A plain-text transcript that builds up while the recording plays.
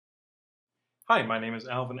Hi, my name is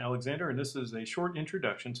Alvin Alexander, and this is a short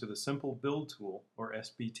introduction to the Simple Build Tool, or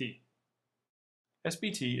SBT.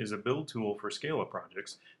 SBT is a build tool for Scala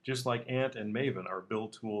projects, just like Ant and Maven are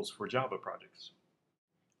build tools for Java projects.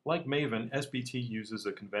 Like Maven, SBT uses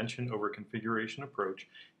a convention over configuration approach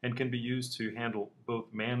and can be used to handle both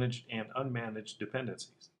managed and unmanaged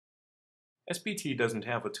dependencies. SBT doesn't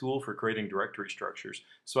have a tool for creating directory structures,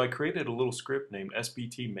 so I created a little script named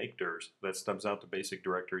SBT makeDirs that stubs out the basic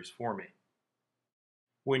directories for me.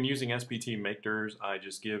 When using SBT makeDirs, I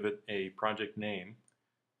just give it a project name,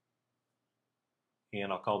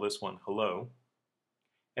 and I'll call this one hello.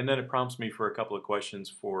 And then it prompts me for a couple of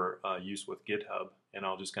questions for use with GitHub, and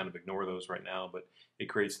I'll just kind of ignore those right now, but it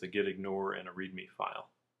creates the git ignore and a readme file.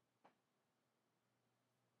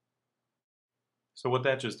 So what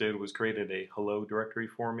that just did was created a hello directory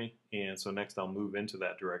for me, and so next I'll move into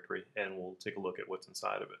that directory and we'll take a look at what's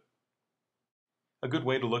inside of it. A good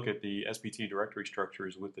way to look at the SBT directory structure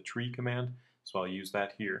is with the tree command, so I'll use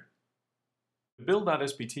that here. The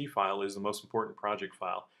build.sbt file is the most important project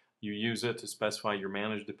file. You use it to specify your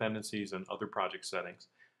managed dependencies and other project settings.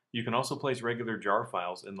 You can also place regular jar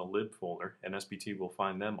files in the lib folder, and SBT will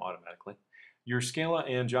find them automatically. Your Scala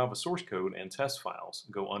and Java source code and test files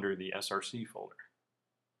go under the src folder.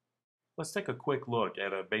 Let's take a quick look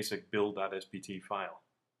at a basic build.sbt file.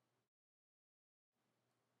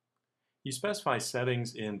 You specify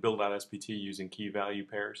settings in build.sbt using key value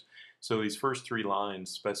pairs. So these first three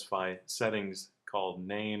lines specify settings called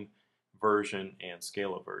name, version, and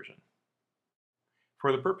Scala version.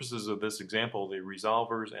 For the purposes of this example, the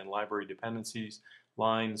resolvers and library dependencies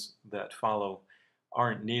lines that follow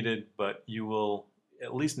aren't needed, but you will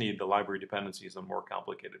at least need the library dependencies on more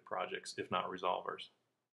complicated projects, if not resolvers.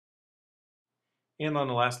 And on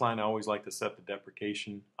the last line, I always like to set the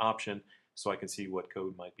deprecation option so I can see what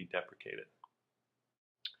code might be deprecated.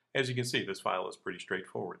 As you can see, this file is pretty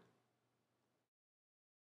straightforward.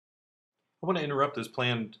 I want to interrupt this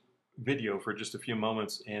planned video for just a few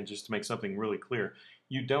moments and just to make something really clear.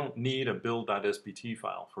 You don't need a build.sbt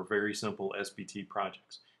file for very simple SBT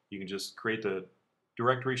projects. You can just create the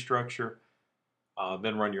directory structure,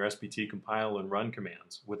 then run your SBT compile and run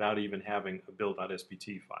commands without even having a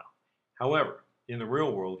build.sbt file. However, in the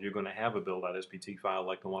real world, you're going to have a build.sbt file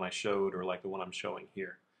like the one I showed or like the one I'm showing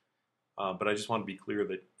here. But I just want to be clear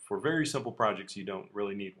that for very simple projects, you don't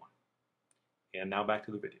really need one. And now back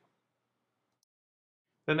to the video.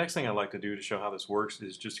 The next thing I'd like to do to show how this works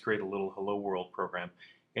is just create a little hello world program.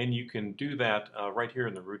 And you can do that right here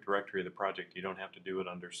in the root directory of the project. You don't have to do it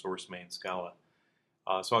under source main Scala.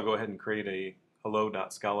 So I'll go ahead and create a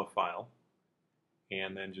hello.scala file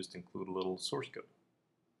and then just include a little source code.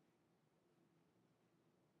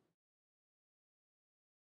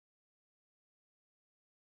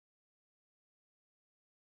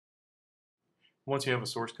 Once you have a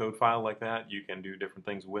source code file like that, you can do different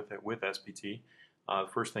things with it with SBT. The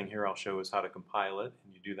first thing here I'll show is how to compile it,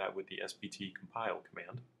 and you do that with the SBT compile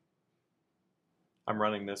command. I'm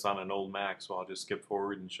running this on an old Mac, so I'll just skip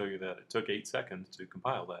forward and show you that it took 8 seconds to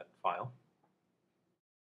compile that file.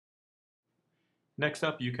 Next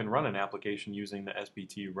up, you can run an application using the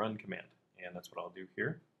SBT run command, and that's what I'll do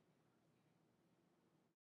here.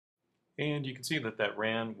 And you can see that that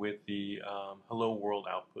ran with the hello world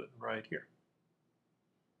output right here.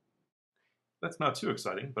 That's not too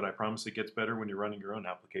exciting, but I promise it gets better when you're running your own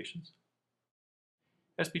applications.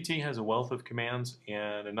 SBT has a wealth of commands,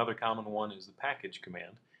 and another common one is the package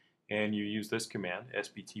command. And you use this command,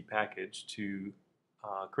 SBT package, to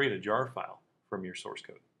create a jar file from your source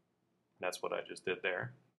code. And that's what I just did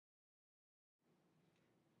there.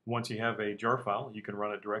 Once you have a jar file, you can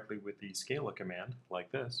run it directly with the Scala command,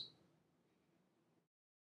 like this.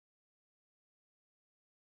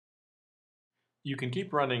 You can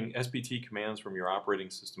keep running SBT commands from your operating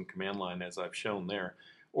system command line as I've shown there,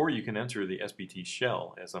 or you can enter the SBT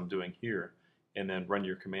shell as I'm doing here and then run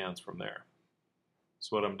your commands from there.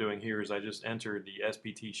 So what I'm doing here is I just entered the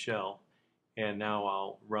SBT shell and now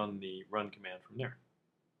I'll run the run command from there.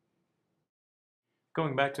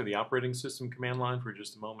 Going back to the operating system command line for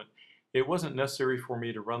just a moment, it wasn't necessary for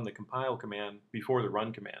me to run the compile command before the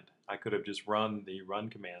run command. I could have just run the run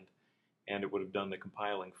command and it would have done the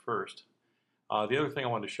compiling first. The other thing I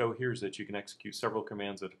want to show here is that you can execute several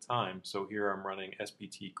commands at a time. So here I'm running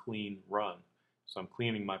SBT clean run. So I'm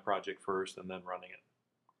cleaning my project first and then running it.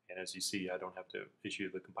 And as you see, I don't have to issue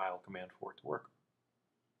the compile command for it to work.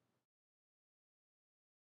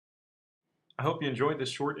 I hope you enjoyed this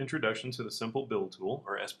short introduction to the Simple Build Tool,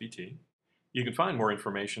 or SBT. You can find more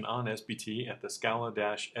information on SBT at the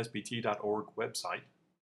scala-sbt.org website.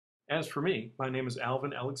 As for me, my name is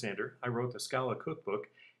Alvin Alexander. I wrote the Scala Cookbook,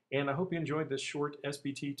 And I hope you enjoyed this short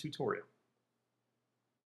SBT tutorial.